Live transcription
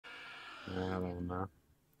I don't know.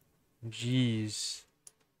 Jeez.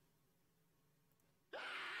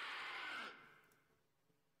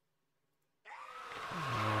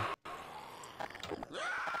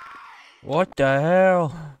 What the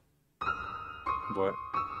hell? What?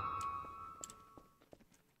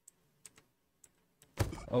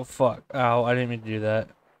 Oh fuck. Ow, I didn't mean to do that.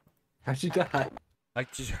 How'd you die? I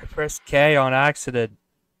just pressed K on accident.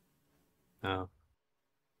 Oh.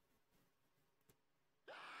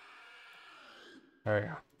 There we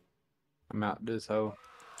go. I'm out this hoe.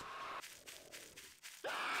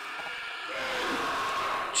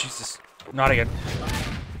 Jesus. Not again.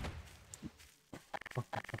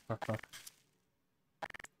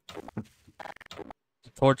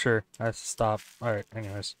 Torture has to stop. Alright,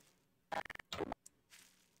 anyways.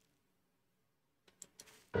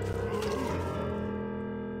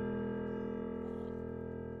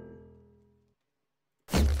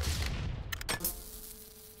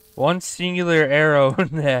 One singular arrow in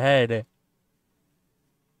the head.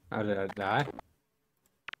 How did I die?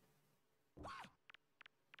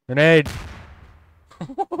 Grenade!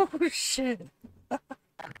 Oh shit!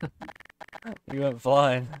 You went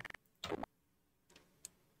flying.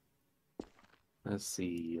 Let's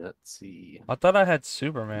see. Let's see. I thought I had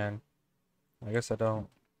Superman. I guess I don't.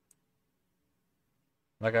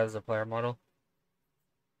 Like as a player model.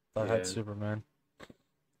 Thought I had Yeah. Superman.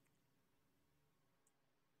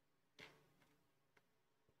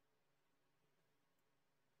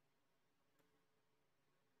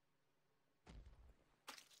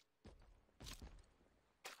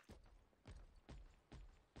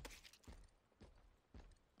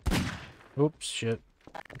 Oops, shit.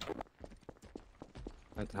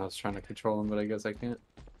 I was trying to control him, but I guess I can't.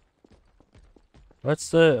 What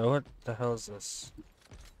the hell is this?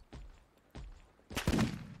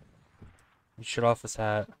 You shut off his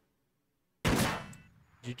hat. Did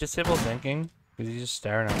you disable thinking? Because he's just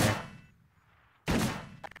staring at me.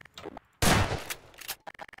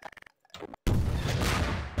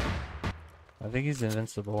 I think he's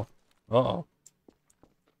invincible. Uh-oh.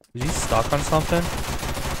 Is he stuck on something?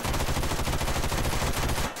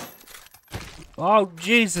 Oh,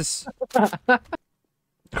 Jesus!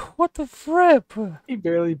 What the fripp? He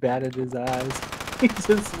barely batted his eyes. He just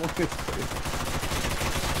swung his face.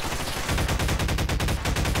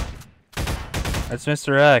 That's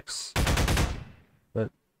Mr. X. But...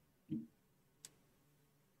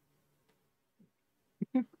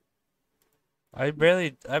 I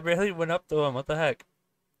barely went up to him. What the heck?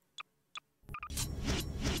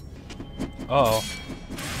 Uh-oh.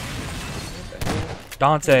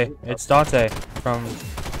 Dante. It's Dante from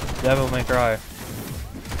Devil May Cry.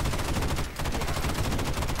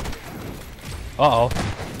 Uh-oh.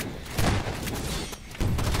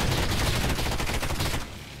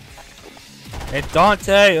 It's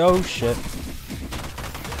Dante! Oh shit.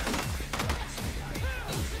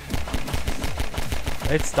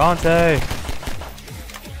 It's Dante!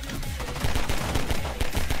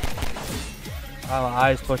 Oh, my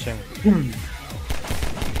eye's pushing.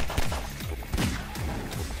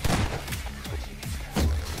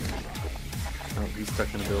 Oh, he's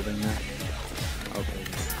stuck in a building now. Okay.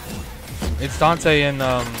 It's Dante and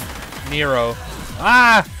Nero.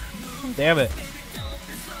 Ah! Damn it.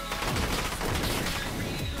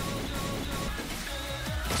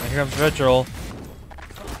 And here comes Vigil.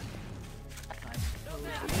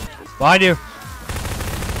 Behind you!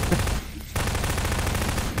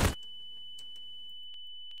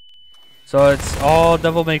 So it's all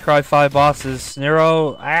Devil May Cry 5 bosses.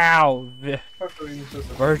 Nero, ow!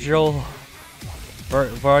 Virgil,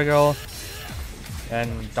 Virgil,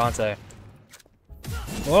 and Dante.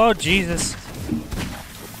 Oh, Jesus!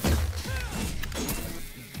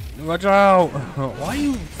 Watch out! Why are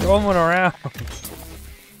you throwing it around?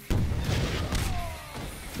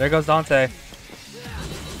 There goes Dante.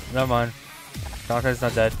 Never mind. Dante's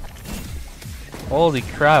not dead. Holy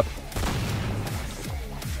crap.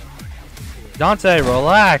 Dante,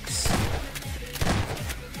 relax!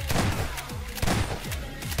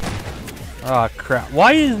 Oh crap.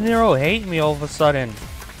 Why does Nero hate me all of a sudden?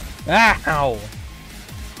 Ow!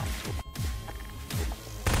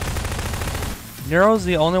 Nero's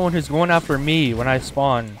the only one who's going after me when I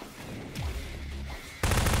spawn.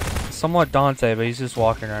 Somewhat Dante, but he's just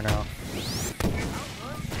walking right now.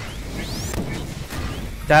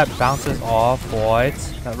 That bounces off, what?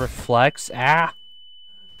 That reflects? Ah!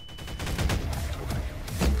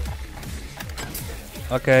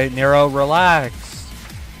 Okay, Nero, relax.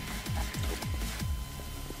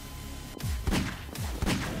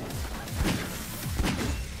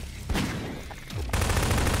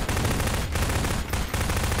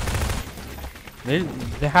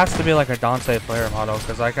 There has to be like a Dante player model,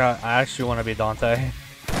 because I actually want to be Dante.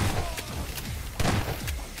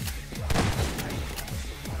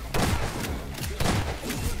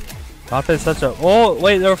 Dante's such a... Oh,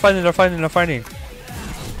 wait, they're fighting.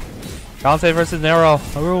 Dante versus Nero.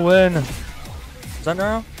 Who will win? Is that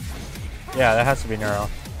Nero? Yeah, that has to be Nero.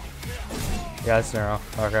 Yeah, it's Nero.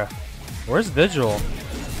 Okay. Where's Vigil?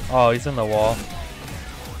 Oh, he's in the wall.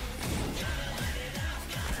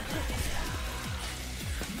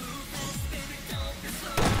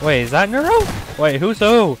 Wait, is that Nero? Wait, who's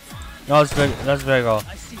who? No, that's Vigil.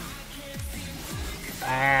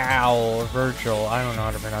 Ow, Virgil. I don't know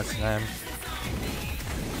how to pronounce his name.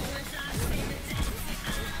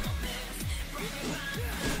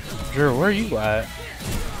 Drew, where are you at?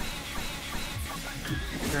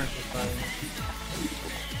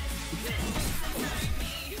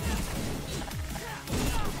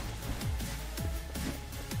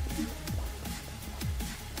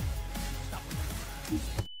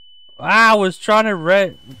 I was trying to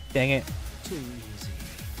read. Dang it. Too easy.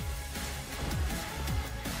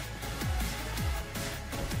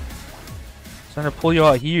 Trying to pull you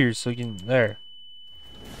out here so you can. There.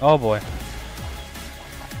 Oh boy.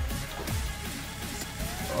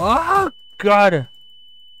 Oh god.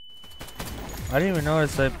 I didn't even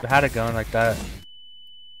notice I had a gun like that.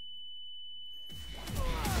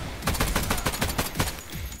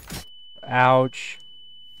 Ouch.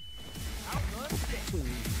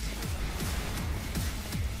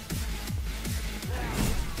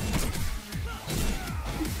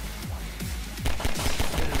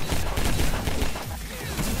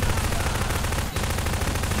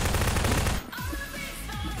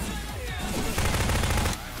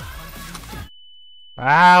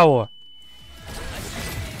 Ow!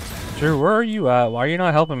 Drew, where are you at? Why are you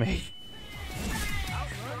not helping me?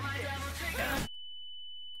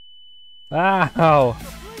 Ow!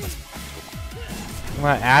 I'm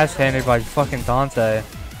got ass handed by fucking Dante.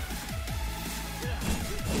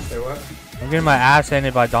 Say what? I'm getting my ass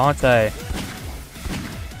handed by Dante.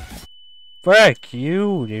 Frick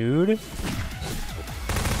you, dude.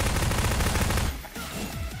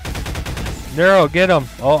 Nero, get him.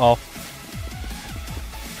 Uh oh.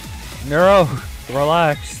 Nero,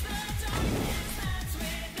 relax.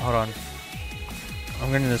 Hold on.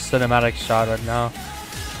 I'm getting the cinematic shot right now.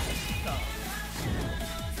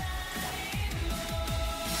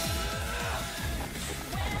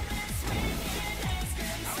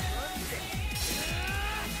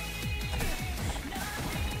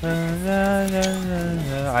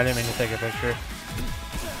 I didn't mean to take a picture.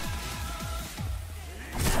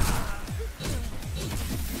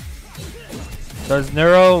 So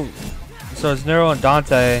it's Nero and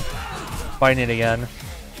Dante fighting it again.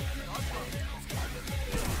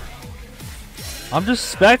 I'm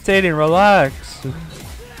just spectating, relax.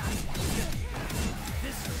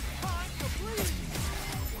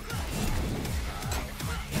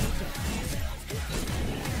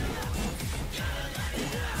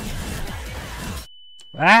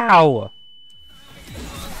 Ow!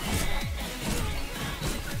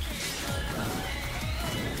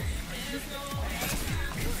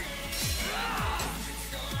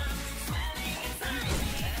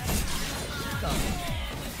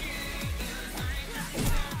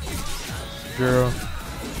 Drew.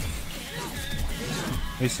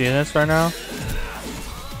 You seeing this right now?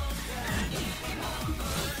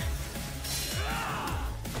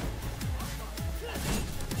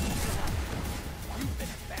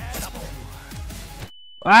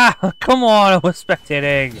 Ah, come on, I was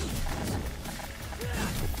spectating.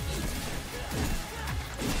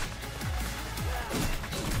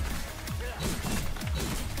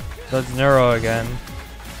 So it's Nero again.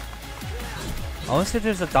 I want to see if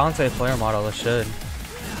there's a Dante player model. It should.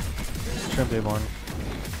 Should be one.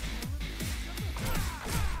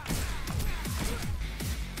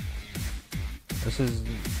 This is...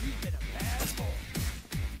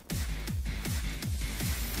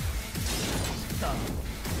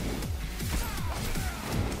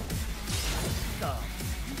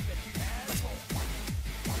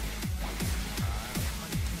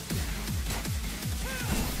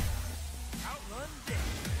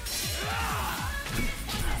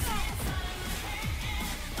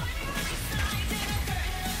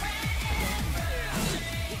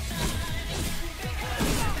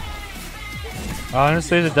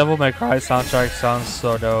 Honestly, the Devil May Cry soundtrack sounds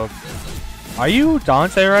so dope. Are you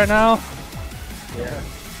Dante right now? Yeah.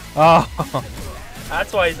 Oh,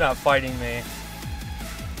 that's why he's not fighting me.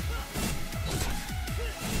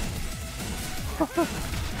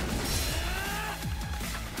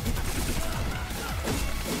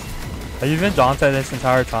 Have you been Dante this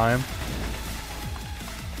entire time?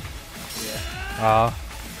 I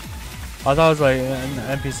thought it was like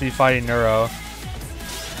an NPC fighting Neuro.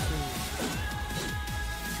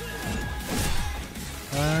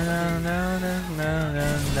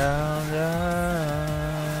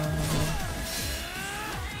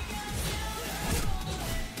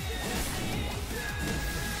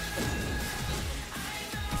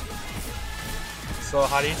 So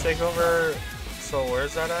how do you take over? So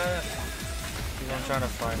where's that at? I'm trying to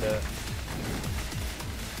find it.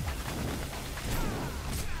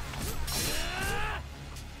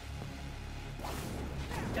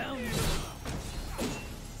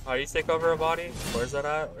 How do you take over a body? Where's that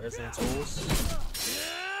at? Where's it in tools?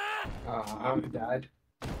 I died.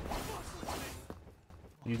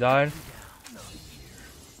 You died?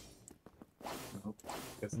 Nope.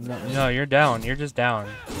 No, you're down. You're just down.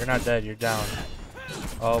 You're not dead. You're down.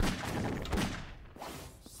 Oh.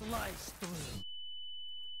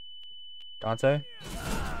 Dante?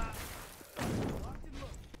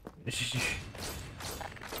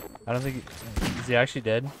 I don't think... Is he actually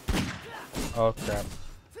dead? Oh, crap.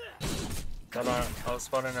 Hold on. I'll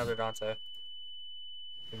spawn another Dante.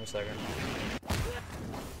 Give me a second.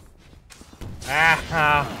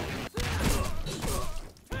 Ah!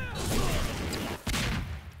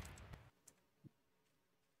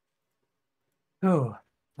 Oh,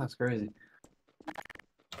 that's crazy.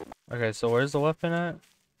 Okay, so where's the weapon at?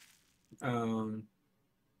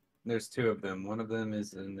 There's two of them. One of them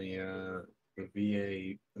is in the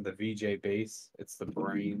VJ base. It's the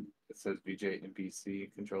brain. It says VJ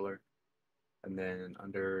NPC controller. And then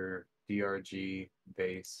under DRG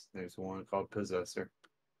base, there's one called Possessor.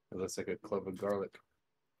 It looks like a clove of garlic.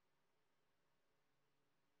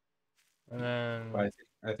 And then...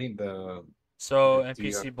 I think the So, DRG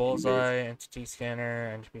NPC base. Bullseye, Entity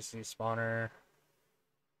Scanner, NPC Spawner.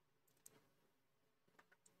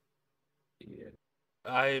 Yeah.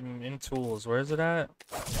 I'm in tools. Where is it at?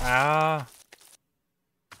 Ah!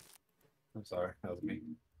 I'm sorry, that was me.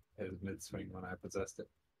 It was mid swing when I possessed it.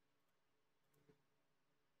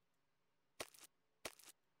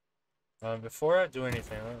 Before I do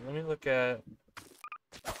anything, let me look at...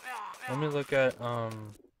 Let me look at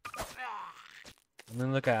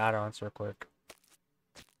add-ons real quick.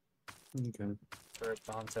 Okay. For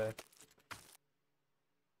Dante.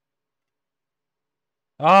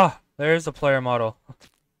 Ah! There's the player model.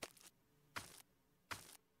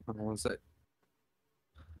 Hold on one sec.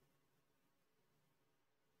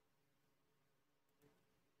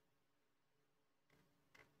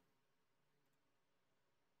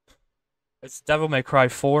 It's Devil May Cry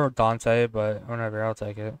 4 Dante, but whatever, I'll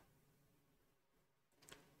take it.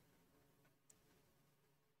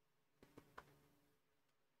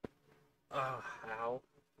 Oh, how?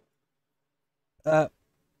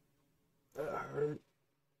 Hurt.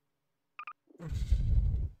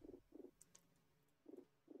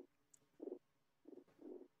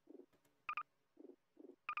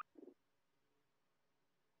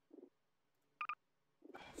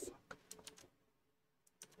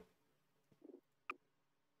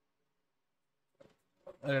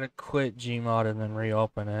 I gotta quit gmod and then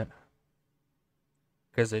reopen it.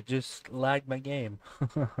 Because it just lagged my game.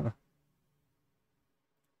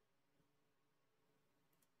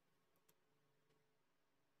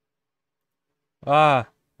 Ah,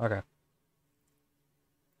 okay.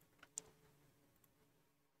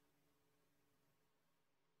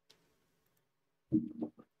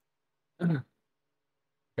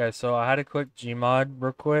 Okay, so I had to quit gmod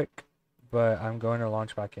real quick, but I'm going to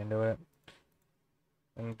launch back into it.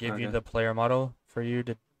 And give you Okay. the player model for you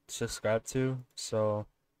to subscribe to, so...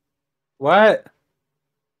 What?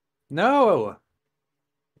 No!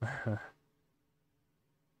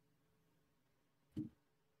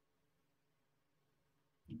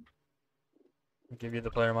 Give you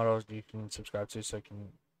the player model you can subscribe to so you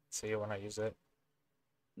can see it when I use it.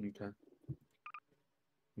 Okay. Let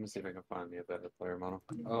me see if I can find me a better player model.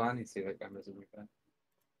 Oh, I need to see that guy messing with that.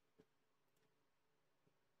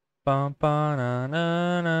 Bum ba na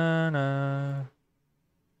na na na.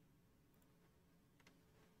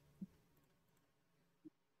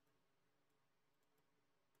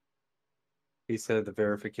 He said the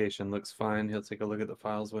verification looks fine. He'll take a look at the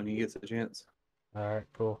files when he gets a chance. Alright,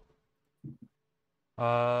 cool.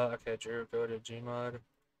 Okay, Drew, go to gmod.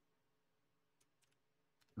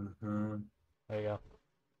 There you go.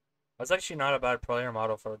 That's actually not a bad player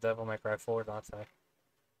model for Devil May Cry 4, Dante.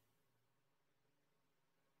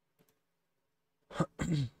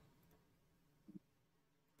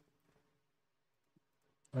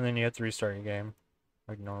 And then you have to restart your game,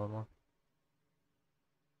 like normal.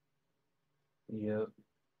 Yep.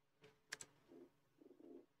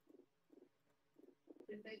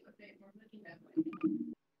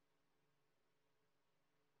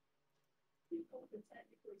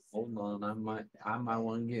 Hold on, I might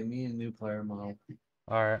want to get me a new player model.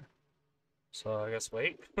 Alright. So I guess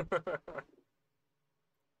wait.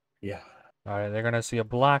 Yeah. Alright, they're gonna see a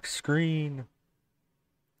black screen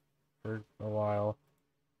for a while.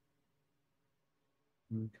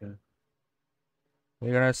 Okay.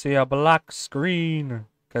 They're gonna see a black screen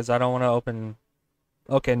because I don't want to open.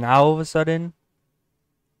 Okay, now all of a sudden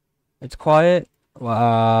it's quiet.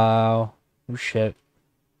 Wow. Oh shit.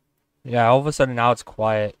 Yeah, all of a sudden now it's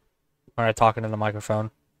quiet when I talk into the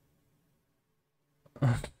microphone.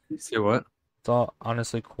 You see what? It's all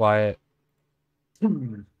honestly quiet,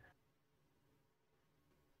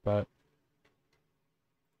 but.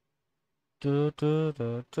 Let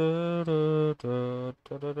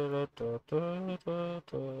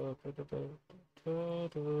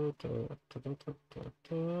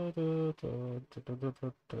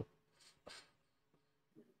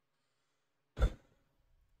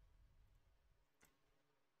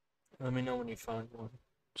me know when you find one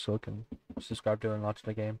so I can subscribe to it and watch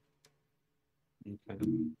the game. Okay.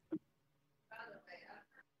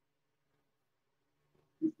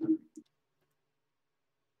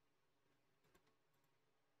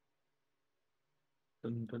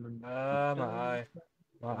 Dun, dun, dun, Ah, my dun. eye.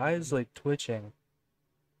 My eye is like twitching.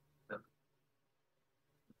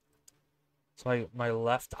 It's my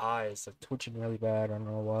left eye is like twitching really bad. I don't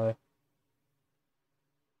know why.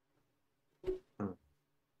 Huh.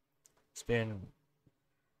 It's been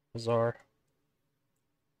bizarre.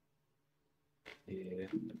 Yeah.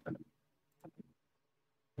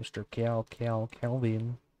 Mr.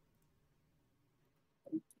 Calvin.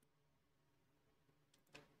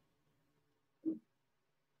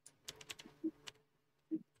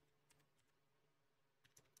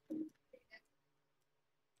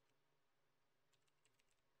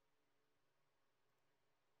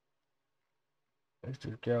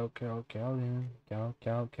 Mr. Calvin.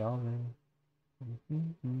 Calvin.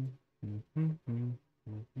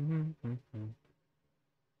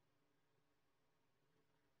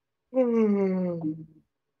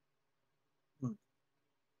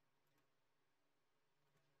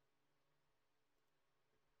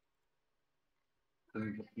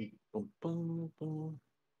 Boom, boom, boom.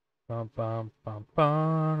 Bum bum bum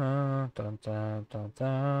bum dun dun dun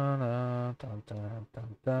dun dun dun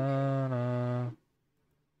dun dun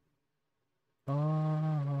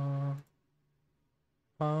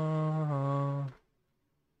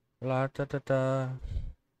la da da da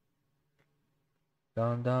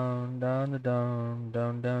down down down the down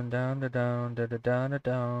down down down the down da da down the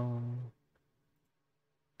down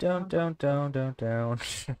down down down down down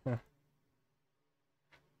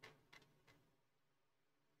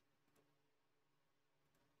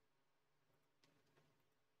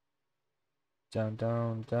down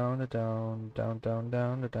down down the down down down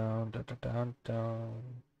down the down da da down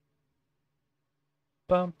down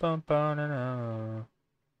bum bum bum na na.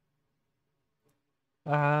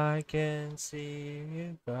 I can see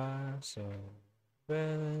you guys so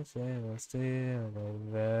well still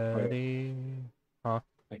already. Huh?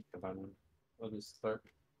 Think about it. I'll just start.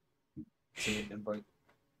 Send me an invite.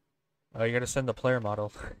 Oh, you gotta send the player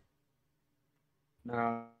model.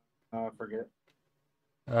 No, I forget.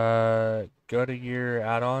 Go to your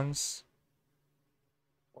add-ons.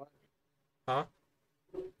 What? Huh?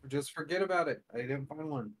 Just forget about it. I didn't find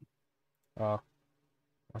one. Oh,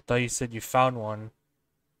 I thought you said you found one,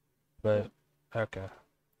 Yeah. but okay,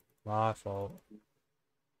 my fault.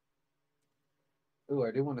 Ooh,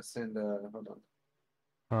 I do want to send. Hold on.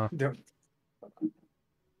 Huh? Don't. Hold on.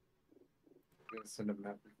 I'm gonna send a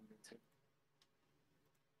map.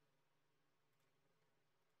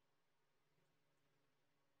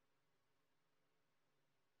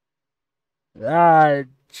 Ah,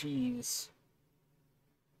 jeez.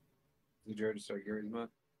 Did you already start Gary's map?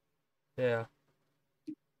 Yeah.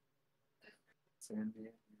 Send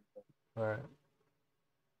it. All right.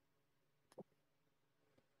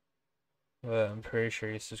 I'm pretty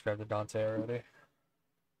sure you subscribed to Dante already.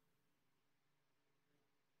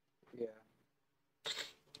 Yeah.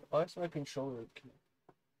 Why is my controller?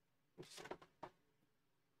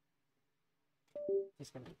 He's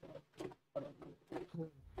gonna do that. I don't know.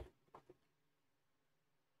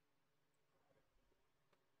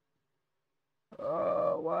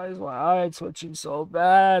 Why is my eye twitching so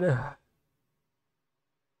bad?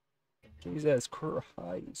 Jesus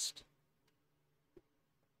Christ.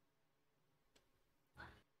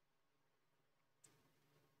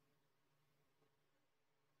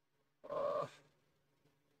 Uh,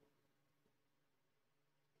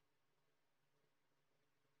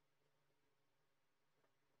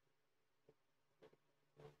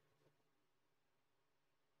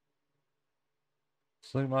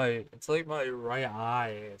 It's like my right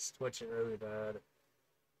eye is twitching really bad.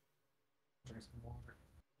 Drink some water.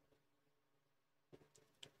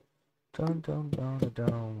 Dun dun dun dun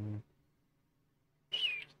dun.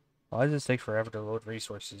 Why does this take forever to load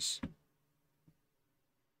resources?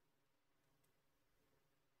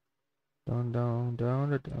 Dun dun dun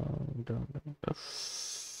dun dun dun dun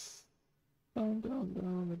dun dun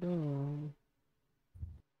dun dun.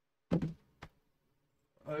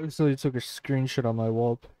 I actually took a screenshot on my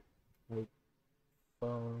wall. Like,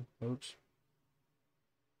 oops.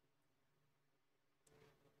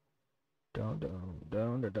 Down down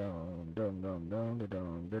down down down down down down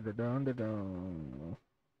down down down down down.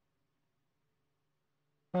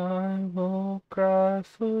 I will cry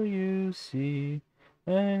for you, see,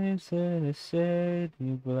 and it's in a city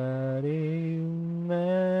bloody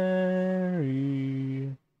Mary.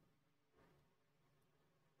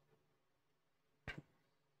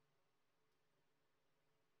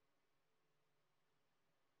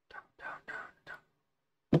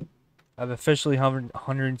 I've officially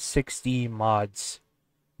 160 mods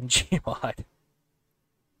in gmod.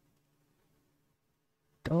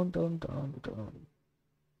 Dun dun dun dun.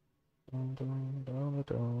 Dun dun dun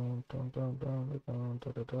dun dun dun dun dun dun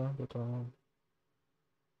dun dun dun.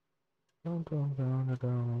 Dun dun dun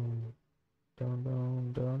dun. Dun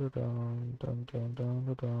dun dun dun dun dun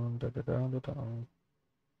dun dun dun dun dun dun.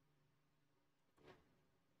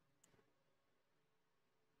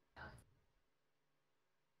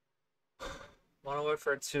 Modern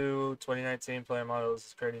Warfare 2 2019 player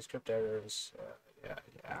models creating script errors.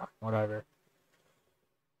 Yeah, whatever.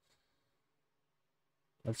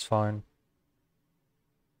 That's fine.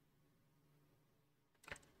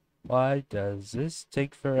 Why does this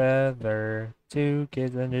take forever? 2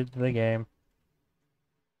 kids into the game.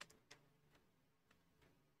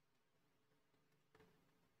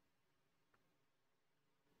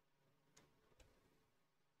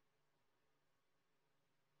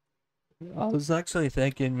 I was actually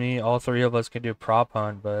thinking all three of us could do prop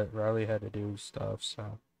hunt, but Riley had to do stuff,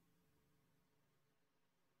 so.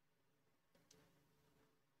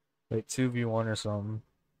 Like 2v1 or something.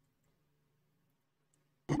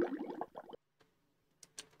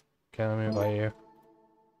 Okay, let me invite you.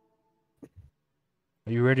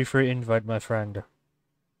 Are you ready for invite, my friend?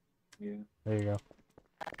 Yeah. There you go.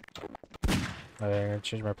 I'm gonna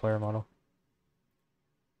change my player model.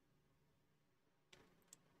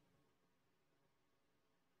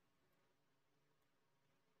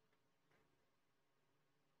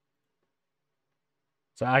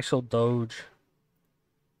 It's an actual Doge.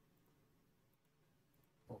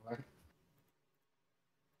 What?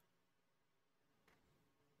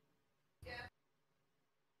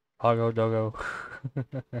 Hoggo Doggo.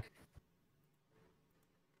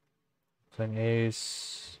 Playing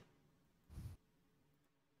ace.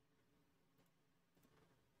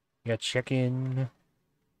 You got chicken.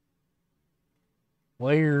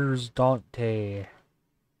 Where's Dante?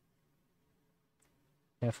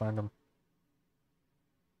 Can't find him.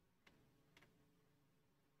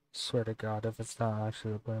 Swear to God, if it's not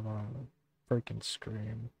actually a blame on freaking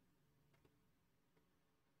scream.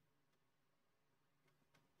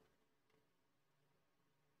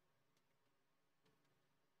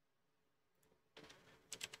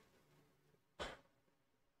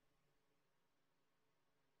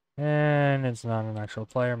 And it's not an actual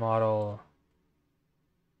player model.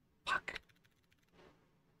 Fuck.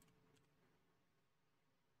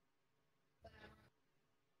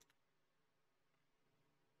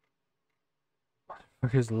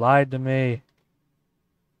 Fuckers lied to me.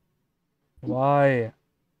 Why?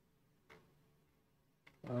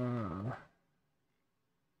 Uh,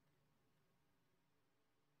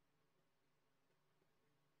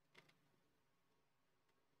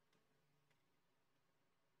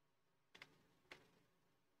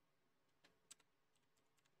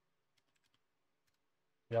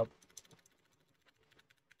 yep.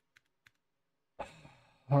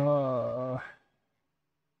 Uh,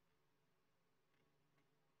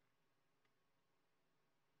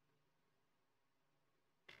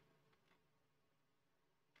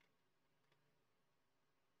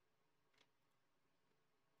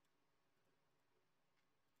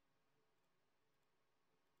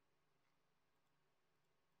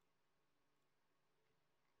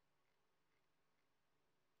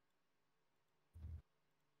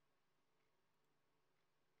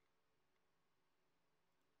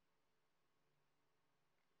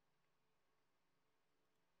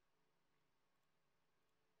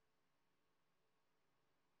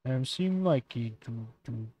 MC Mikey. Do,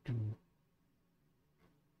 do, do.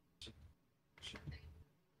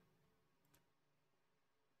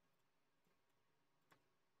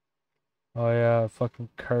 Oh yeah, fucking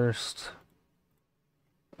cursed.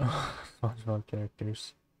 SpongeBob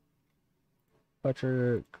characters.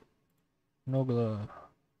 Patrick. Nogla.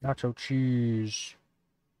 Nacho cheese.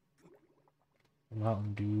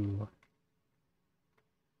 Mountain Dew.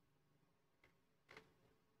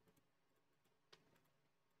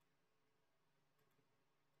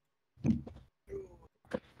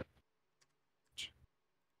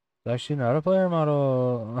 It's actually not a player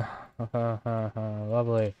model.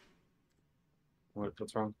 Lovely.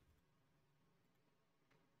 What's wrong?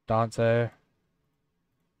 Dante.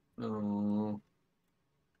 Oh.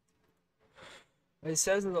 It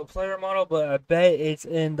says it's a player model, but I bet it's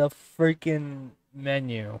in the freaking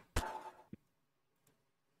menu.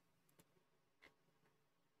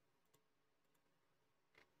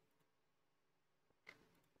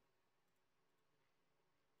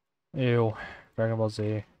 Ew. Dragon Ball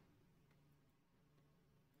Z.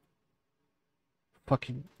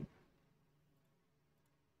 Fucking.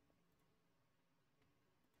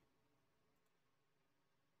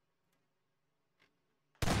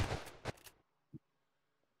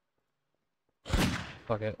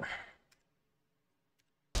 Fuck it.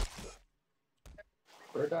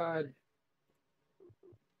 Bird died.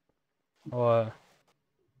 What?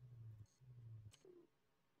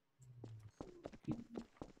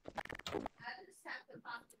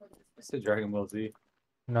 I said Dragon Ball Z.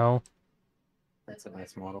 No. That's a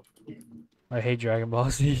nice model. I hate Dragon Ball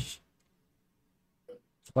Z. It's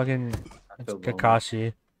fucking. I It's feel lonely.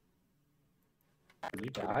 Kakashi. Did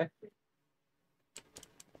you die?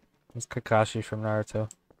 It's Kakashi from Naruto.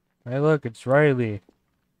 Hey, look, it's Riley.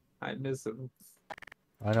 I miss him.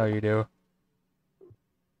 I know you do.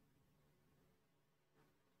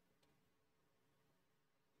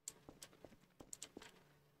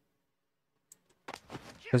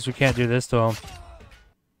 Because we can't do this to him.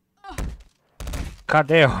 God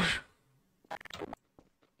damn.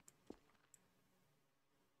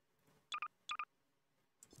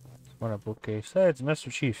 What a bookcase. Hey, it's Master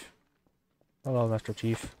Chief. Hello, Master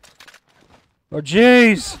Chief. Oh,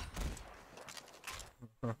 jeez!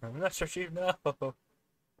 Master Chief, no! Are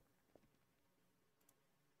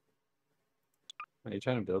you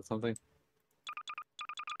trying to build something?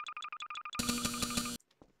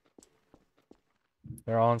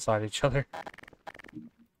 They're all inside each other.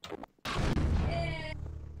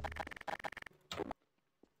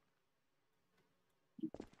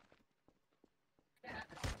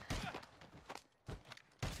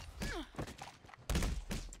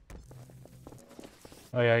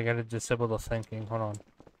 Oh yeah, I gotta disable the thinking. Hold on.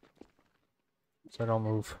 So I don't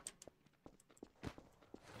move.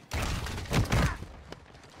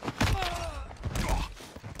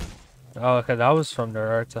 Oh, okay, that was from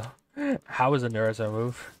Naruto. How was a Naruto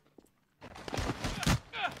move?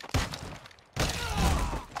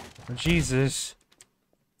 Jesus.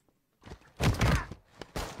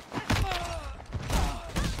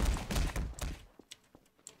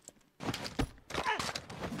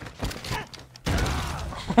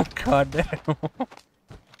 Oh, god damn. I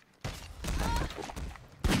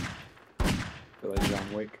feel like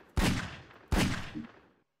John Wick.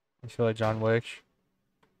 You feel like John Wick?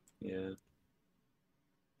 Yeah.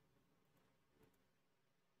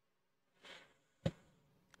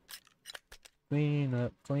 Clean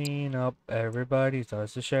up. Everybody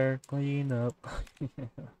starts to share. Clean up.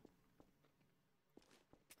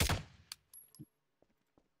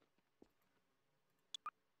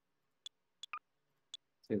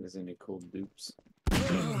 See if there's any cool dupes.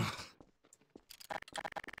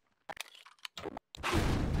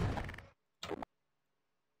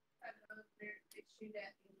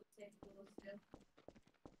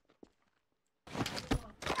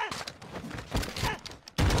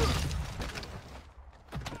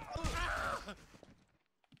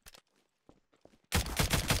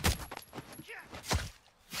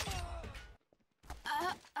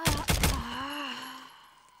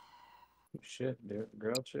 Shit, dude.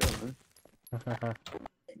 Girl, chill, man.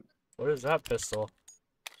 What is that pistol?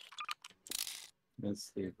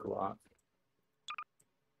 It's the Glock.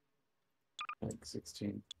 Like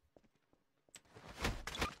 16.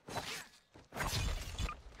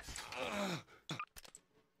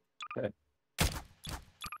 Okay.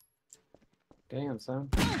 Damn, son.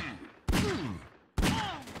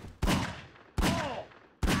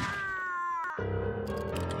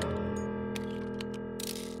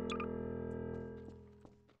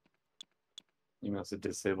 You must have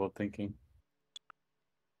disabled thinking.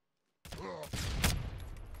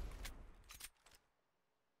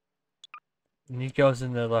 Nico's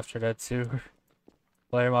in the Left 4 Dead 2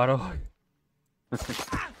 player model.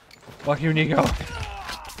 Fuck you, Nico.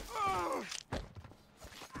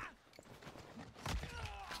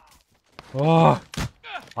 Oh!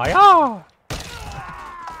 Hiya!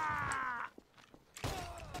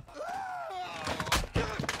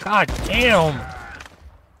 God damn!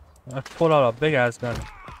 I pulled out a big ass gun.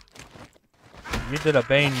 You did a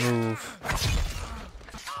Bane move.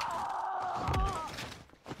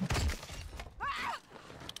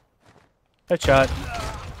 Headshot.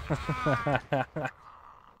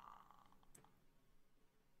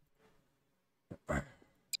 I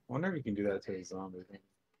wonder if you can do that to a zombie.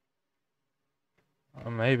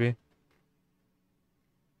 Maybe.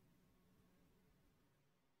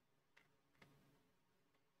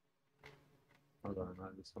 Hold on, I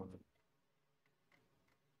just want to.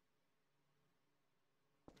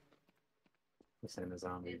 This ain't a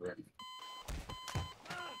zombie, bro.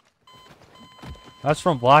 That's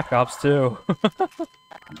from Black Ops 2.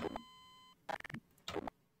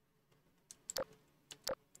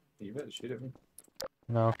 You better shoot at me.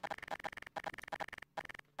 No.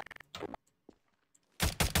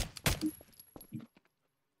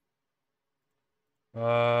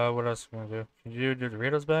 What else am I gonna do? Did you do the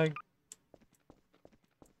Doritos bag?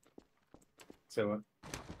 So what?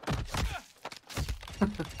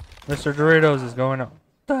 Mr. Doritos is going up.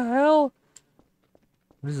 What the hell?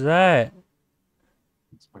 What is that?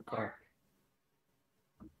 It's my car.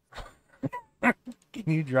 Can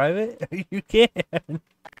you drive it? You can.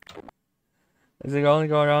 Is it only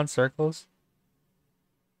going around circles?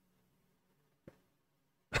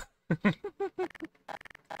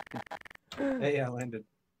 Hey, I landed.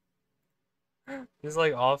 He's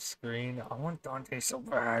like off screen. I want Dante so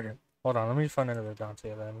bad. Hold on, let me find another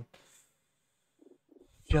Dante then.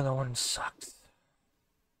 The other one sucks.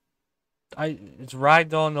 It's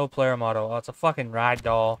ragdoll, no player model. Oh, it's a fucking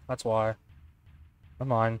ragdoll. That's why.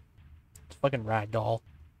 Come on. It's fucking ragdoll.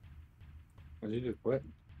 What did you just quit?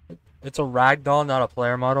 It's a ragdoll, not a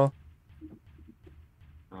player model.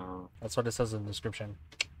 Oh. That's what it says in the description.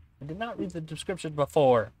 I did not read the description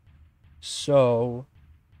before. So...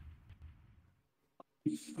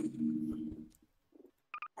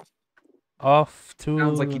 Off to...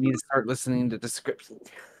 Sounds like you need to start listening to descriptions.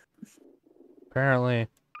 Apparently.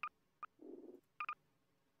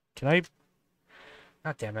 Can I...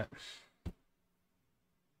 God damn it.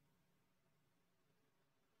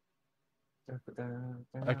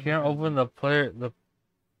 I can't open the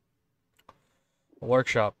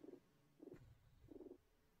workshop.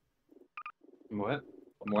 What?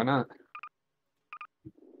 Why not?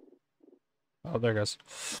 Oh, there it goes.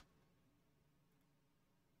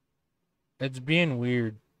 It's being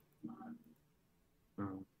weird.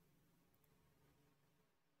 Oh.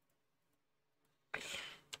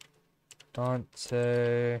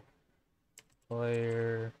 Dante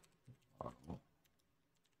player model.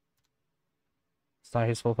 It's not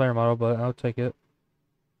his full player model, but I'll take it.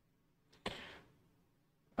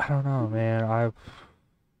 I don't know, man.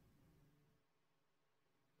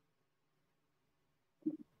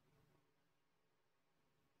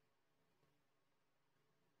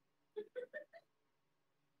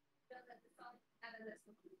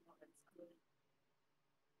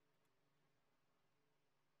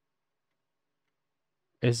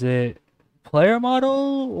 Is it player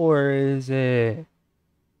model or is it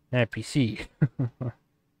NPC?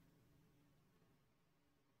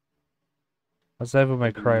 That's Devil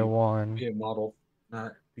May Cry 1. Be a model,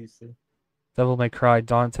 not PC. Devil May Cry,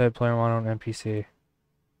 Dante, player model, and NPC.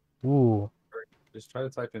 Ooh. Just try to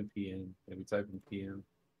type in PM. If you type in PM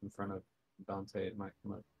in front of Dante, it might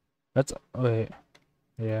come up. That's... Wait.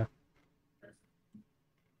 Yeah.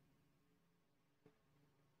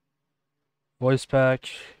 Voice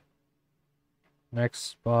patch. Next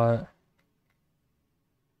spot.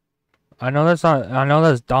 I know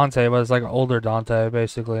that's Dante, but it's like older Dante,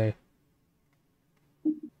 basically.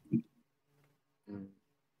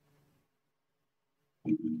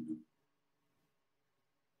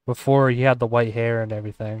 Before he had the white hair and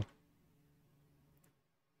everything.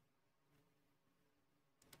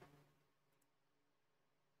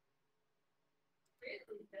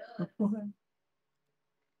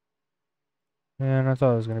 Man, I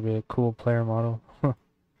thought it was gonna be a cool player model. I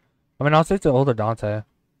mean, I'll take the older Dante.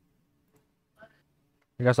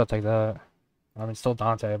 I guess I'll take that. I mean, still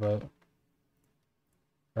Dante, but...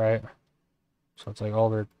 Right? So it's like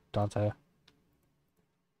older Dante.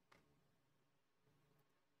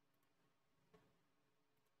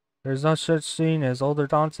 There's no such thing as older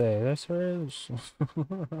Dante. Yes, there is.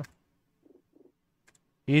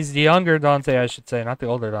 He's the younger Dante, I should say, not the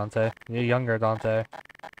older Dante. The younger Dante.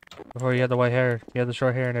 Before he had the white hair, he had the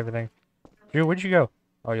short hair and everything. Drew, where'd you go?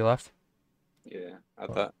 Oh, you left? Yeah, I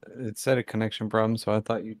thought it said a connection problem, so I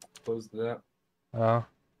thought you closed it out. Oh.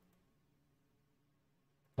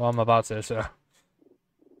 Well, I'm about to, so.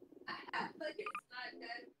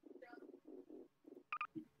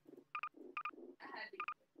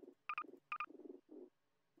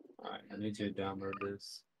 Alright, I need you to download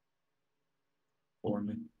this for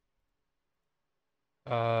me.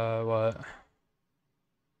 What?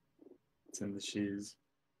 It's in the shiz.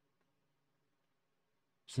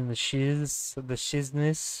 It's in the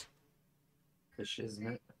shizness. The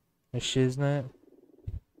shiznit. The shiznit.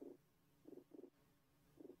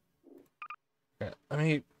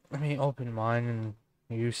 Okay, let me open mine and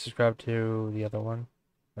you subscribe to the other one.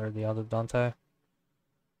 Or the other Dante.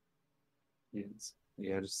 Yes.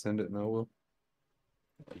 Yeah, just send it and I will.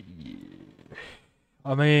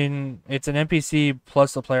 I mean, it's an NPC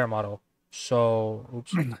plus the player model. So,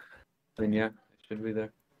 oops. Then yeah, it should be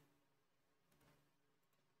there.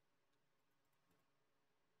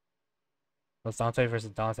 That's Dante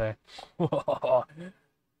versus Dante. That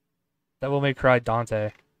will make cry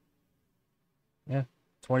Dante. Yeah,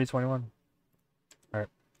 2021. Alright.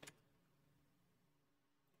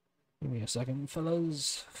 Give me a second,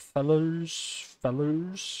 fellas.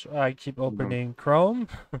 Fellas. I keep opening Chrome.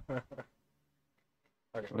 Okay.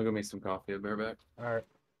 I'll go make some coffee. I'll be right back. Alright.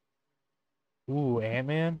 Ooh,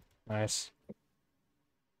 Ant-Man. Nice.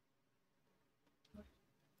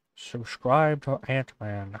 Subscribe to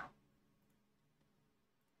Ant-Man.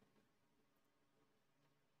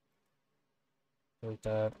 Like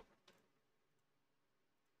that.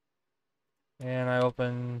 And I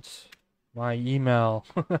opened my email.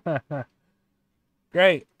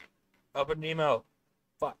 Great. Open email.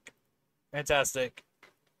 Fuck. Fantastic.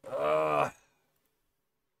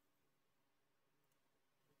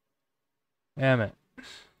 Damn it.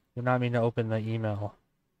 Did not mean to open the email.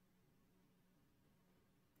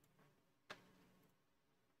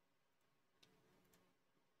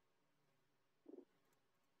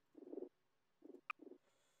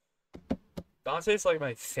 Dante's like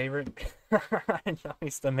my favorite. I know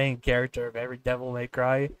he's the main character of every Devil May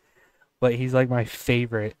Cry, but he's like my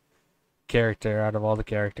favorite character out of all the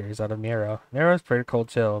characters out of Nero. Nero's pretty cool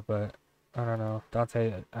too, but I don't know.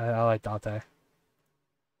 Dante, I like Dante.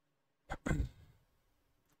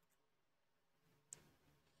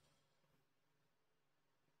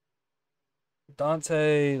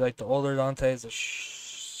 Dante, like the older Dante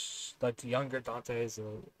is like the younger Dante is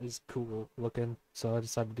cool looking, so I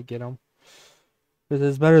decided to get him. Because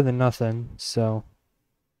it's better than nothing, so.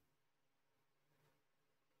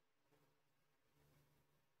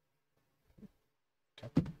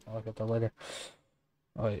 Okay, I'll look at that later.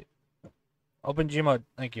 Oh, wait. Open gmod,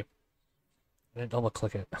 thank you. I didn't double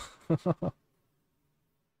click it.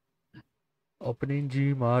 Opening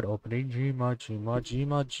gmod,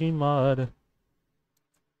 gmod.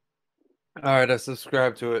 Alright, I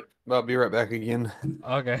subscribe to it. I'll be right back again.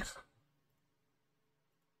 Okay.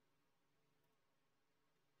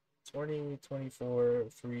 2024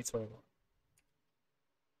 321.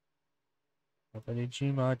 Opening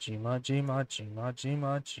gmod.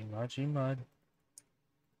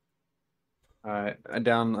 Alright,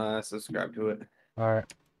 I subscribe to it.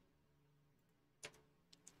 Alright.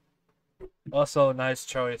 Also, nice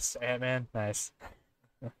choice, Ant-Man. Nice.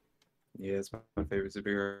 Yeah, it's my favorite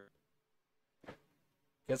superhero.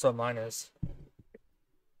 Guess what mine is?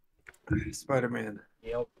 Spider-Man.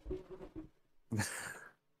 Yep.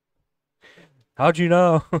 How'd you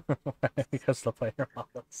know? Because the player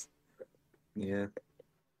models. Yeah.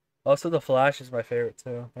 Also, the Flash is my favorite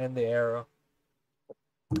too, and the Arrow.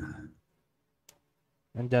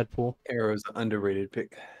 And Deadpool. Arrow's an underrated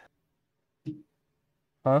pick.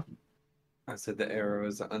 Huh? I said the Arrow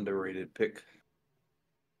is an underrated pick.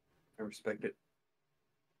 I respect it.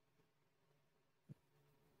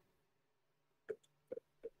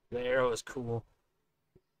 The Arrow is cool.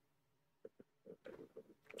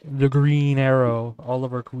 The Green Arrow,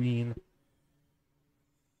 Oliver Queen.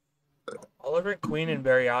 Oliver Queen and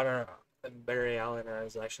Barry Allen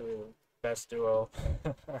is actually the best duo.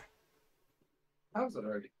 How's it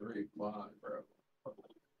already 3 o'clock, bro?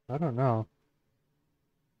 I don't know.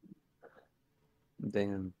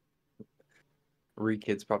 Damn.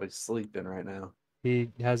 Kid's probably sleeping right now. He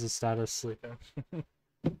has his status sleeping.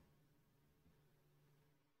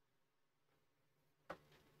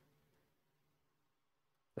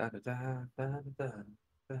 Da, da, da, da, da,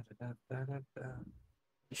 da, da, da, da, da.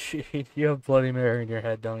 You have Bloody Mary in your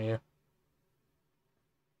head, don't you?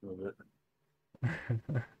 A little bit.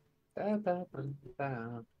 Da, da, da,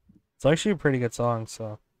 da. It's actually a pretty good song,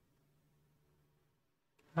 so.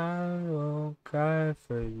 I won't cry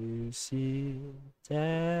for you, see,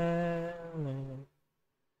 darling.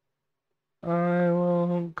 I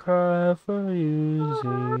won't cry for you, see,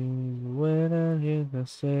 when I hear the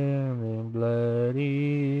sound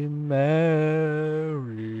Bloody Mary.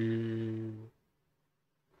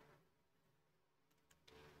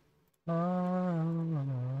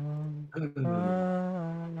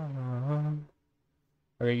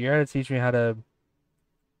 Okay, you gotta teach me how to.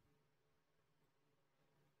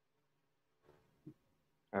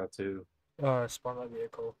 How to? Spawn my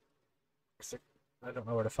vehicle. 'Cause I don't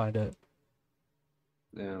know where to find it.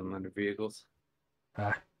 Under vehicles.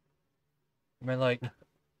 Ah, I mean, like,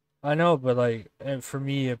 I know, but like, and for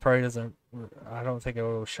me, it probably doesn't. I don't think it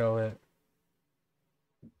will show it.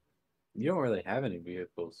 You don't really have any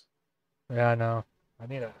vehicles. Yeah, I know. I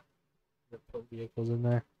need to put vehicles in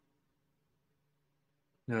there.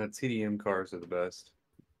 No, TDM cars are the best.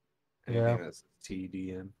 Yeah. Anything that's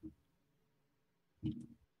TDM.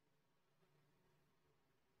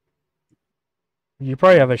 You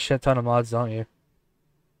probably have a shit ton of mods, don't you?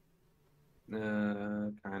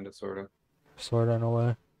 Kind of, sort of. Sort of in a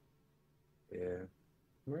way. Yeah.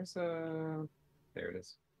 Where's There it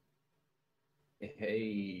is.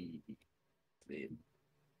 Hey.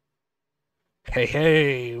 Hey,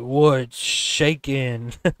 hey, what's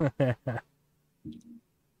shaking?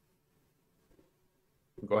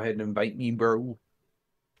 Go ahead and invite me, bro.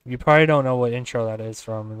 You probably don't know what intro that is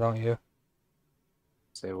from, don't you?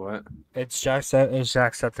 Say what? It's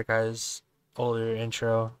Jacksepticeye's older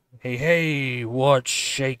intro. Hey, hey, what's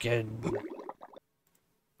shaking?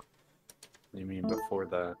 You mean before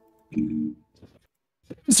that?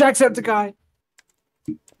 It's Jacksepticeye.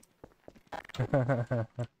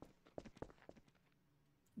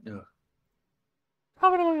 Ugh. How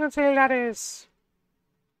many gonna say that is?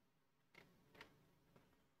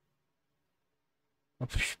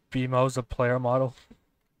 BMO's a player model.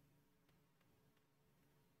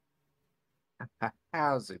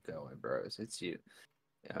 How's it going, bros? It's you.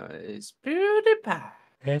 It's PewDiePie.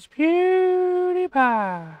 It's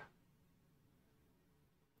PewDiePie.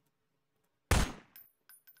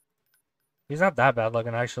 He's not that bad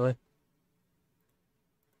looking, actually.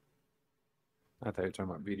 I thought you were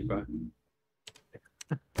talking about PewDiePie.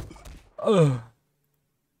 Ugh.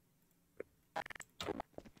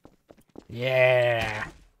 Yeah.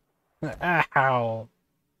 Ow.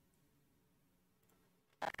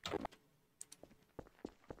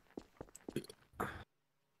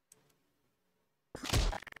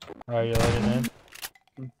 Are you loading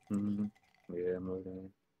in? Mm-hmm. Yeah, I'm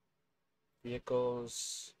looking.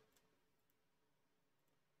 Vehicles.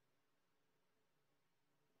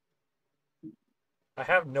 I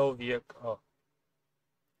have no vehicle.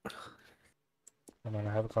 Oh. Come on,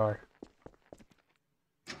 I have a car.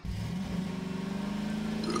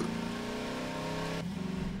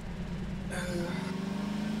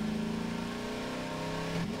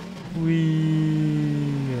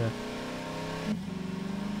 Wee.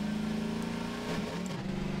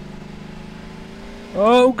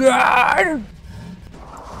 Oh God!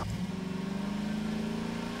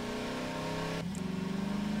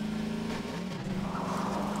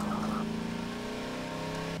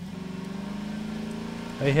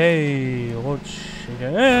 Hey, hey, what's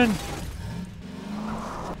again?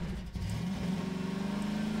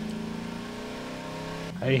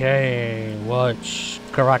 Hey, hey, what's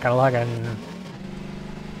crack-a-lackin'?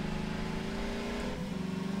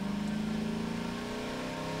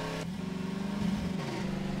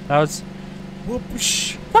 That was...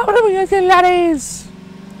 Whoopsh! How do we get laddies?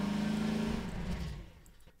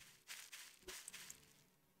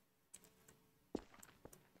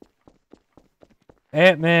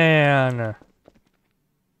 Ant-Man!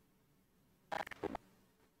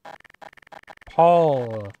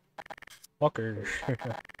 Paul! Fuckers.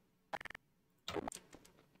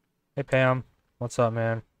 Hey, Pam. What's up,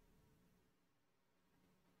 man?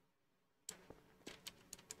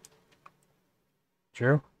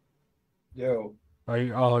 Drew? Yo.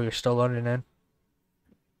 You're still loading in?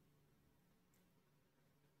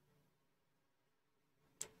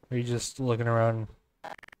 Or are you just looking around?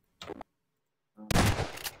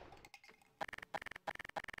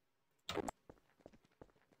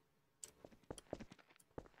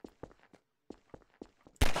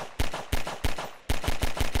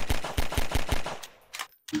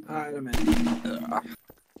 Alright, I'm in.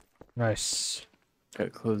 Nice. Gotta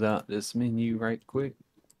close out this menu right quick.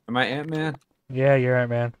 Am I Ant-Man? Yeah, you're right,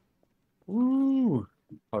 man. Woo!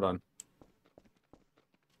 Hold on.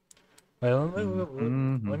 Wait,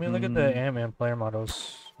 let me look at the Ant-Man player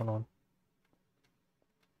models. Hold on.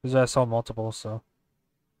 Because I saw multiple, so.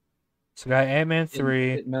 So we got Ant-Man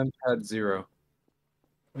 3. Memepad 0.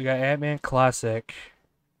 We got Ant-Man Classic.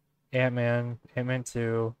 Ant-Man. Ant-Man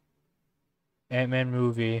 2. Ant-Man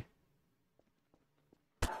Movie.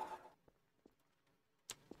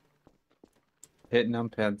 Hit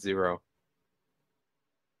numpad 0.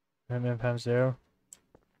 And then pound 0.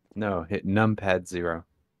 No, hit numpad 0.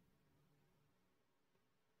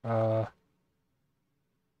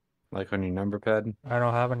 Like on your number pad. I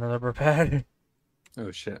don't have another pad.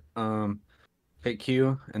 Oh shit. Hit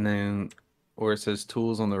Q and then where it says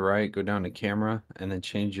tools on the right, go down to camera and then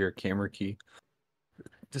change your camera key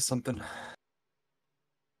to something.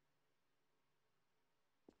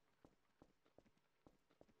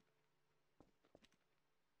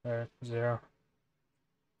 Alright, 0.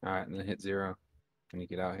 Alright, and then hit 0 when you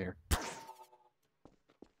get out here.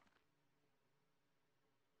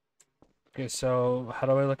 Okay, so how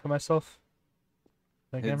do I look at myself?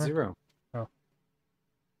 The Hit camera? 0. Oh.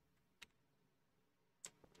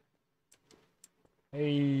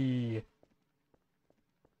 Hey.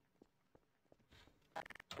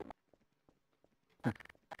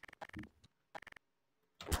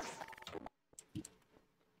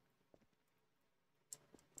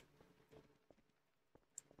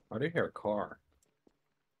 Why do you hear a car?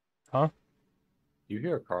 Huh? You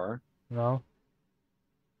hear a car? No.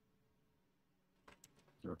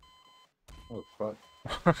 Oh fuck.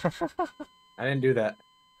 I didn't do that.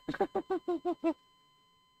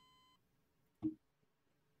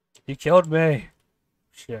 You killed me.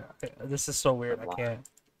 Shit. This is so weird. I Wow. can't.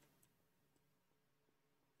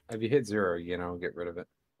 If you hit 0, get rid of it.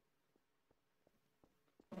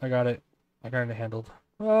 I got it. I got it handled.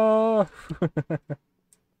 Oh.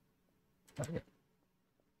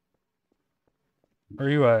 Where are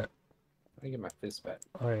you at? Let me get my fist back.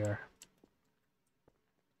 Oh, yeah.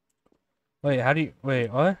 Wait, how do you...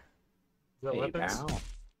 Wait, what? Is that Hey, weapons? ow.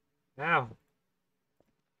 Ow.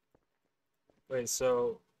 Wait,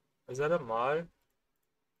 so... Is that a mod?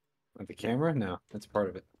 With the camera? No, that's part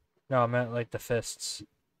of it. No, I meant like the fists.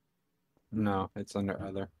 No, it's under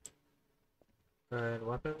other. And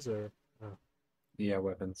weapons or... Yeah,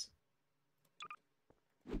 weapons.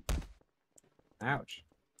 Ouch.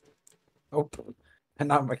 Oh, I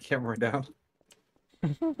knocked my camera down.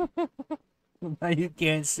 Now you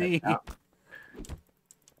can't see. Ow.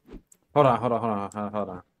 Hold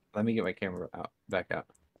on. Let me get my camera back out.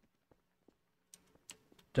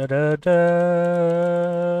 Da da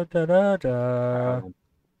da da da da.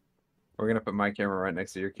 We're gonna put my camera right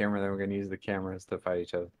next to your camera, then we're gonna use the cameras to fight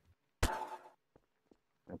each other.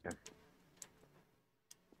 Okay.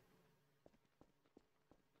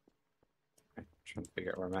 Trying to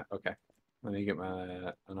figure out where I'm at. Okay. Let me get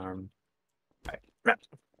my unarmed. Right.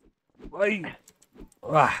 Wait.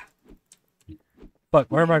 Ah. Fuck,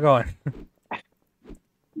 where am I going?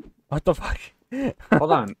 What the fuck?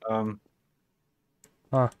 Hold on.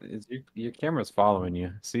 Huh. Is your camera's following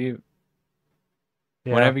you. See,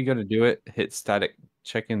 Yeah. whenever you go to do it, hit static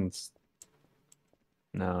check-ins.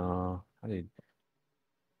 No. How do you...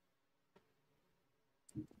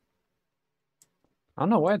 I don't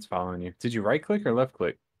know why it's following you. Did you right click or left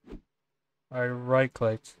click? I right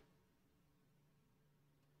clicked.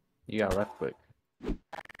 You got left click.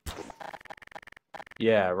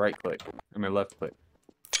 Yeah, right click. I mean left click.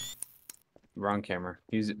 Wrong camera.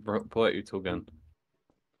 Use it. Pull out your tool gun.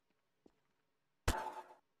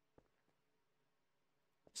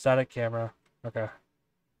 Static camera. Okay.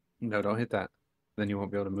 No, don't hit that. Then you won't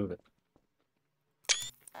be able to move it.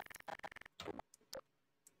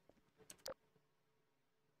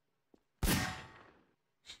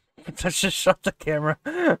 Just shut the camera.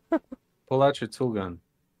 Pull out your tool gun.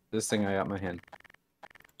 This thing I got in my hand.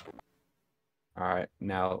 Alright,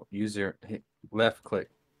 now use your left click.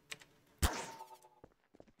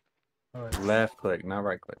 Alright. Left click, not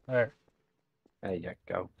right click. Alright. There you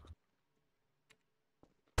go.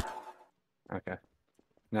 Okay.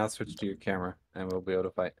 Now switch to your camera and we'll be able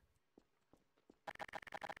to fight.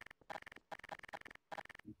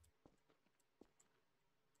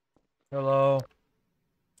 Hello.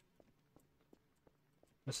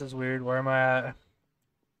 This is weird. Where am I at?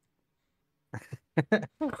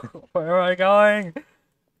 Where am I going?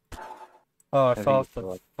 Oh, I fell off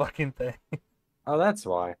the fucking thing. Oh, that's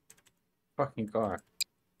why. Fucking car.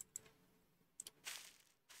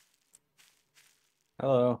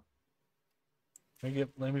 Hello.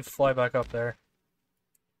 Let me fly back up there.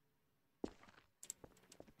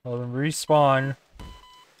 I'll respawn.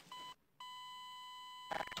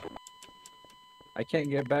 I can't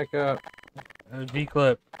get back up. V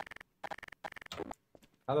clip.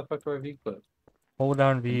 How the fuck do I V-clip? Hold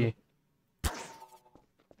down V.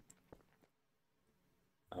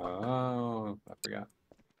 Oh, I forgot.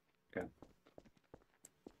 Okay.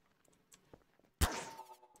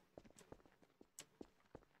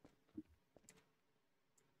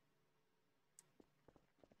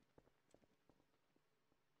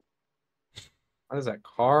 What is that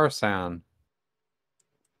car sound?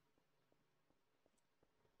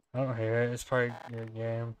 I don't hear it. It's probably your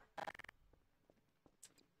game.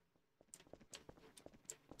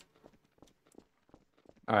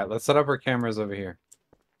 All right, let's set up our cameras over here.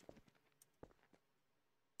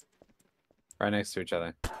 Right next to each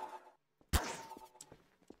other.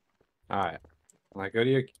 All right. Like,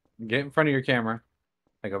 get in front of your camera.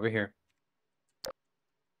 Like, over here.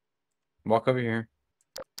 Walk over here.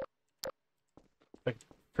 Like,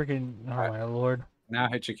 freaking, oh All right. my lord. Now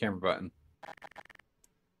hit your camera button.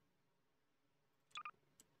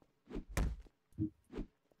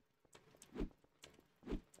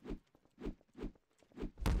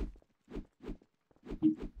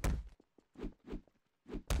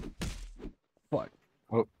 Fuck.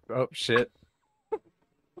 Oh, shit.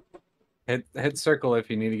 Hit circle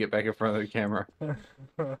if you need to get back in front of the camera.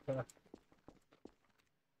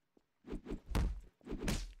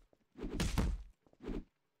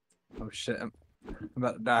 Oh, shit. I'm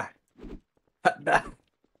about to die.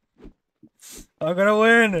 I'm gonna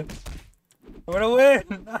win! I'm gonna win!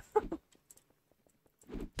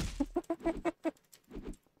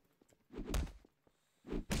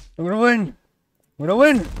 I'm gonna win! I'm gonna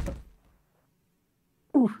win!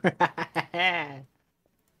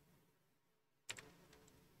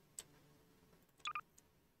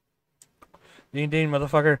 Dean,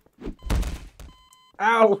 motherfucker.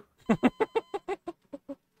 Ow!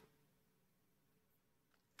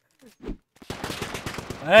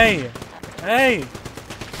 Hey! Hey!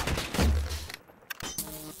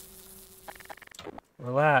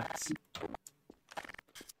 Relax.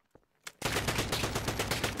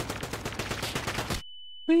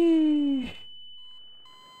 Whee!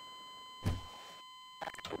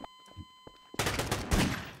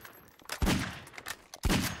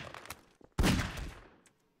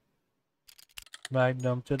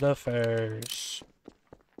 Magnum to the face.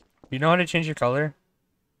 You know how to change your color?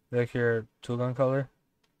 Like your tool gun color?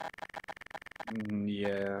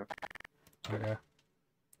 Yeah. Okay.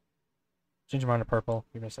 Change mine to purple.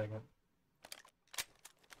 Give me a second.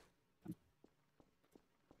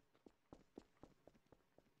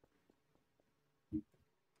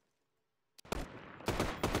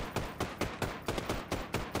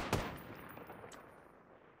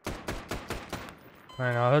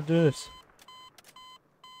 Alright, now how to do this.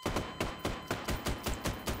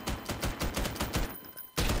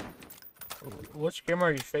 Which camera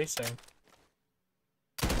are you facing?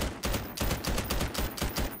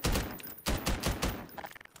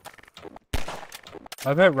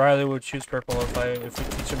 I bet Riley would choose purple if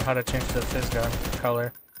we teach him how to change the fizz gun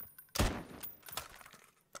color.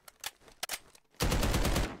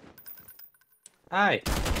 Hi.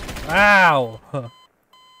 Ow!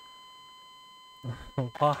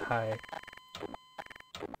 Why?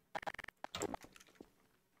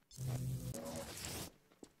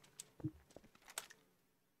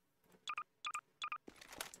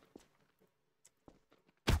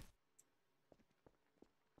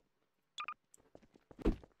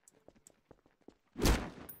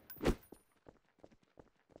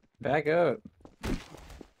 Back up.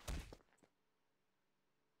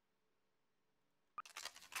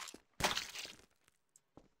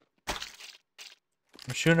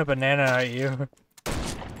 I'm shooting a banana at you.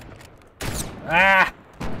 Ah!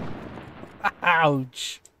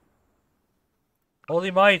 Ouch!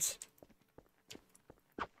 Holy might!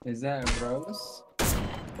 Is that a rose?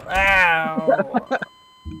 Ow!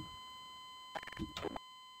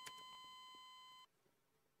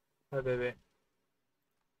 Hi, baby.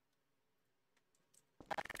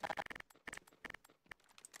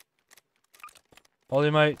 Holy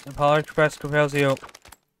might, the Polar Express compels you.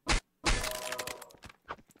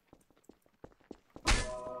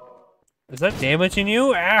 Is that damaging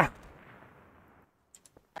you? Ah!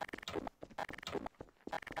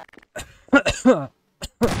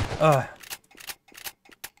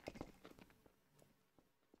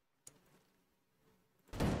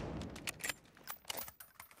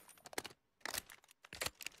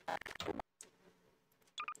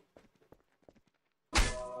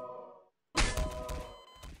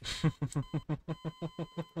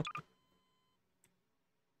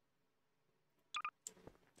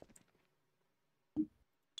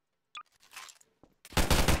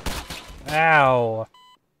 Ow!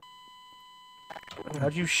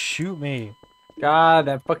 How'd you shoot me? God,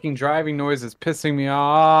 that fucking driving noise is pissing me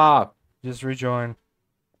off. Just rejoin.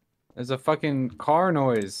 There's a fucking car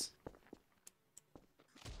noise.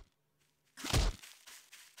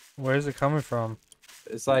 Where is it coming from?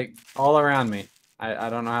 It's like all around me. I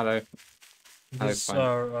don't know how to Just explain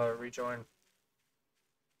it. rejoin.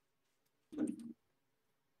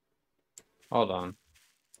 Hold on.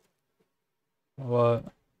 What?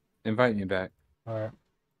 Invite me back. Alright.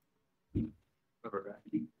 Never back.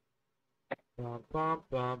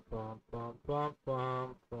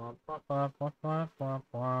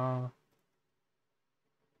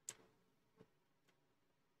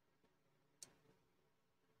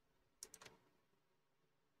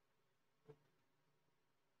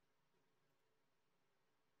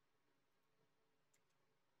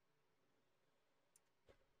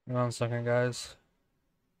 Hang on a second, guys.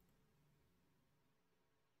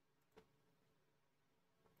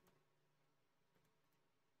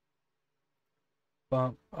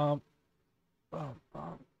 Bump, bump, bump,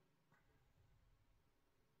 bump.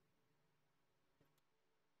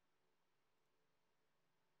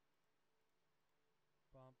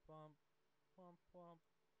 Bump, bump, bump, bump,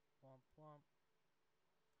 bump, bump.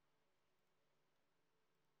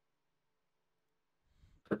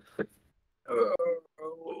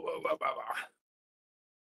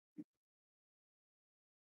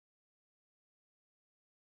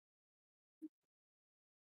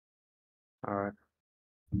 All right.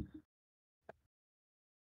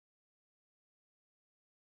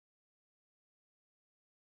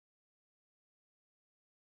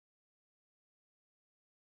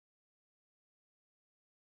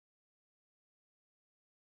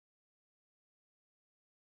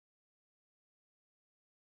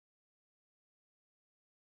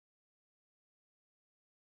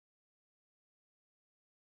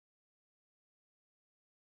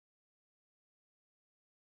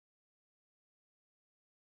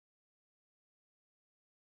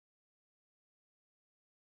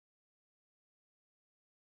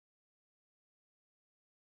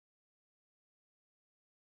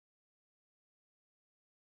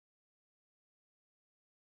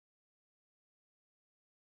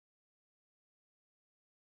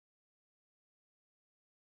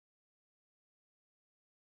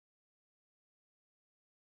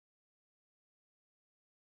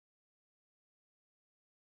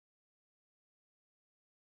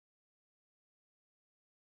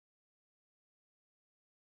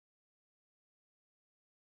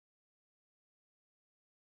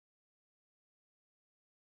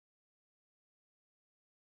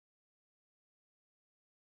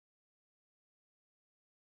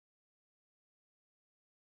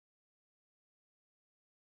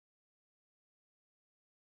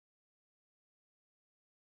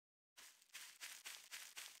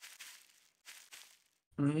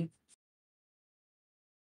 Mm-hmm.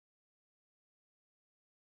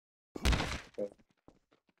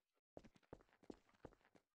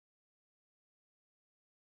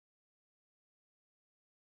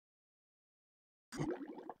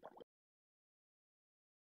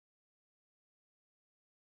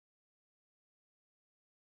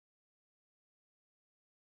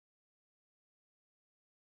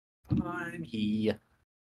 I'm here.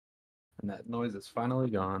 And that noise is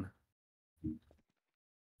finally gone.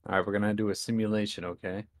 All right, we're gonna do a simulation,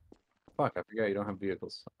 okay? Fuck, I forgot you don't have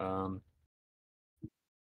vehicles. All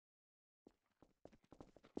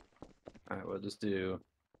right, we'll just do.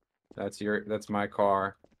 That's my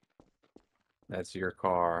car. That's your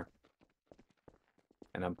car.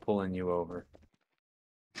 And I'm pulling you over.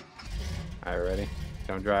 All right, ready?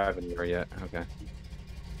 Don't drive anywhere yet. Okay.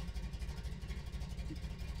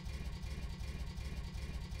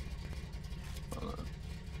 Hold on.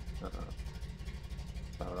 That's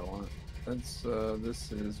not what I want. This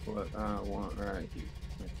is what I want right here.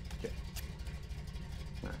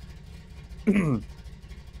 Okay.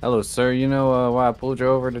 Hello, sir. You know why I pulled you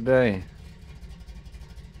over today?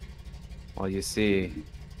 Well, you see,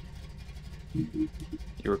 you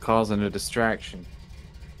were causing a distraction.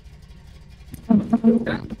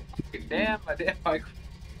 Damn, my damn mic.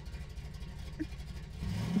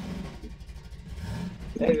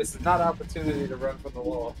 Hey, this is not an opportunity to run from the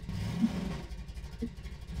wall.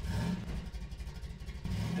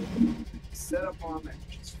 Set up on it.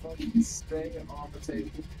 Just fucking stay on the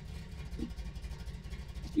table.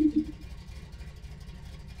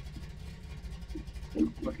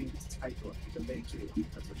 Fucking tight like the make you.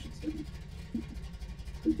 That's what she said.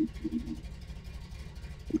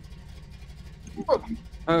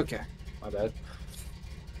 Okay, my bad.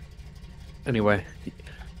 Anyway,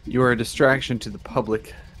 you are a distraction to the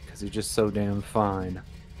public because you're just so damn fine.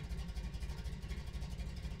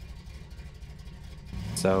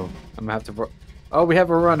 So I'm gonna have to. Oh, we have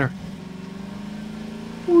a runner.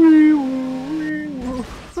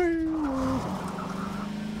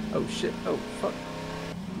 Oh shit! Oh fuck!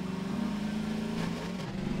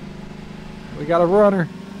 We got a runner.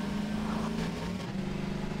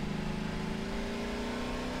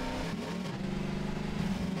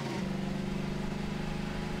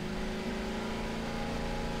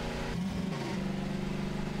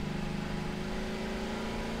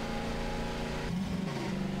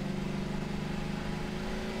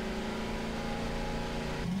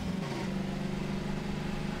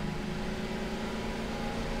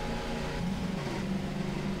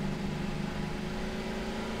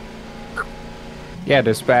 Yeah,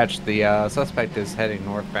 dispatch. The suspect is heading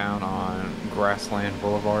northbound on Grassland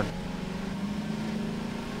Boulevard.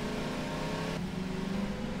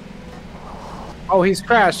 Oh, he's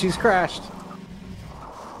crashed. He's crashed.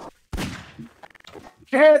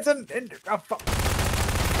 Your hands in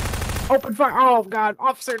open fire. Oh, God.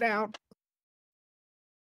 Officer down.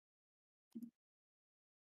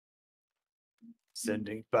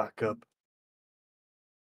 Sending backup.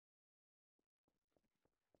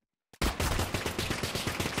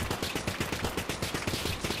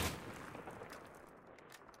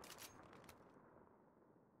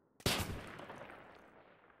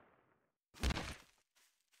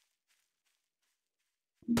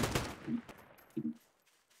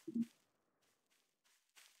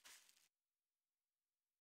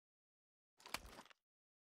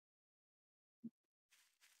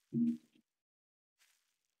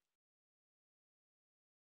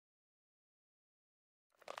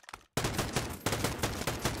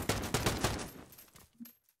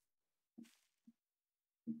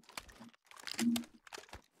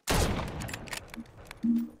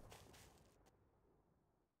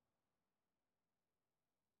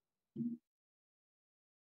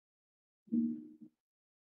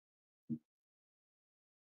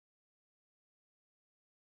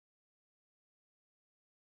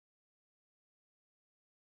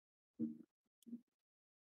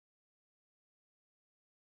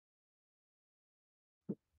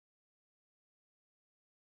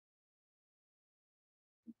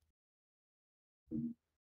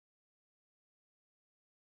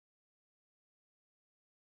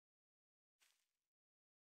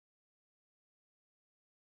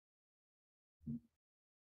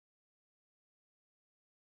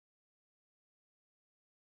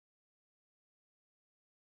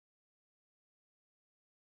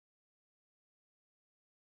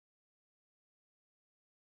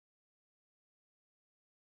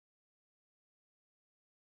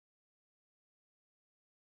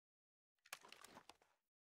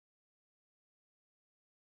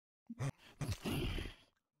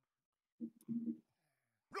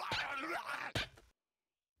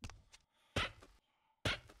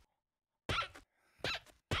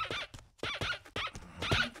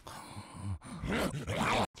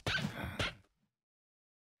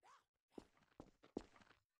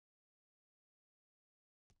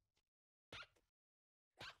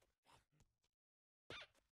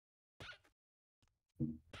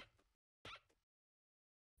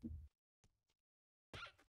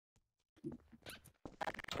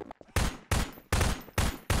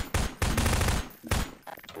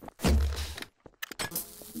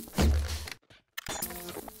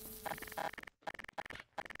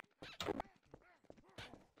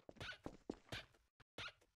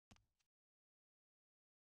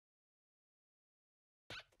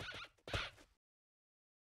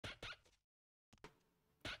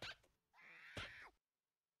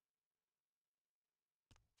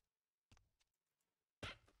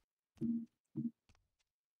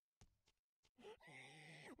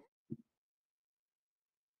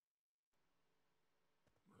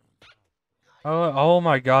 Oh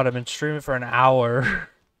my god, I've been streaming for an hour.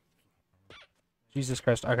 Jesus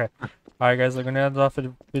Christ. Okay. Alright guys, I'm gonna end off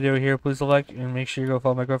the video here. Please like and make sure you go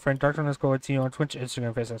follow my girlfriend Dr. Underscore T on Twitch,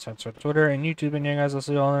 Instagram, Facebook, Twitter, and YouTube. And yeah guys, I'll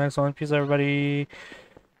see you all in the next one. Peace everybody.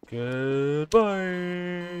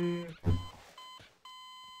 Goodbye.